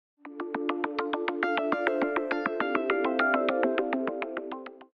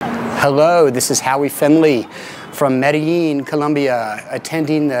Hello, this is Howie Fendley from Medellin, Colombia,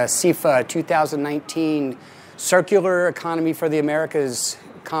 attending the CEFA 2019 Circular Economy for the Americas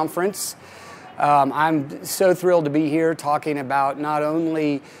conference. I'm so thrilled to be here talking about not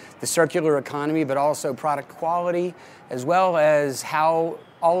only the circular economy, but also product quality, as well as how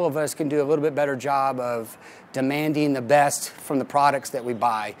all of us can do a little bit better job of demanding the best from the products that we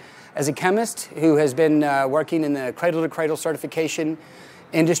buy. As a chemist who has been working in the cradle-to-cradle certification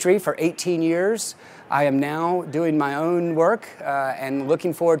industry for 18 years, I am now doing my own work and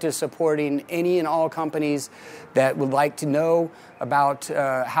looking forward to supporting any and all companies that would like to know about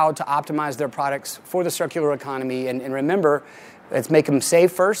how to optimize their products for the circular economy. And remember, let's make them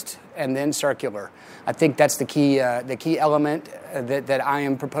safe first and then circular. I think that's the key element that I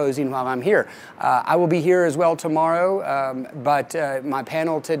am proposing while I'm here. I will be here as well tomorrow, but my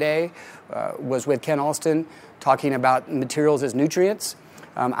panel today was with Ken Alston talking about materials as nutrients.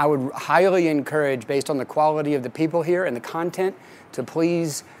 I would highly encourage, based on the quality of the people here and the content, to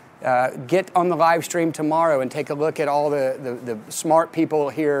please get on the live stream tomorrow and take a look at all the smart people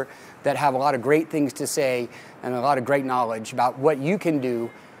here that have a lot of great things to say and a lot of great knowledge about what you can do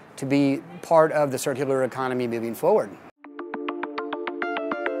to be part of the circular economy moving forward.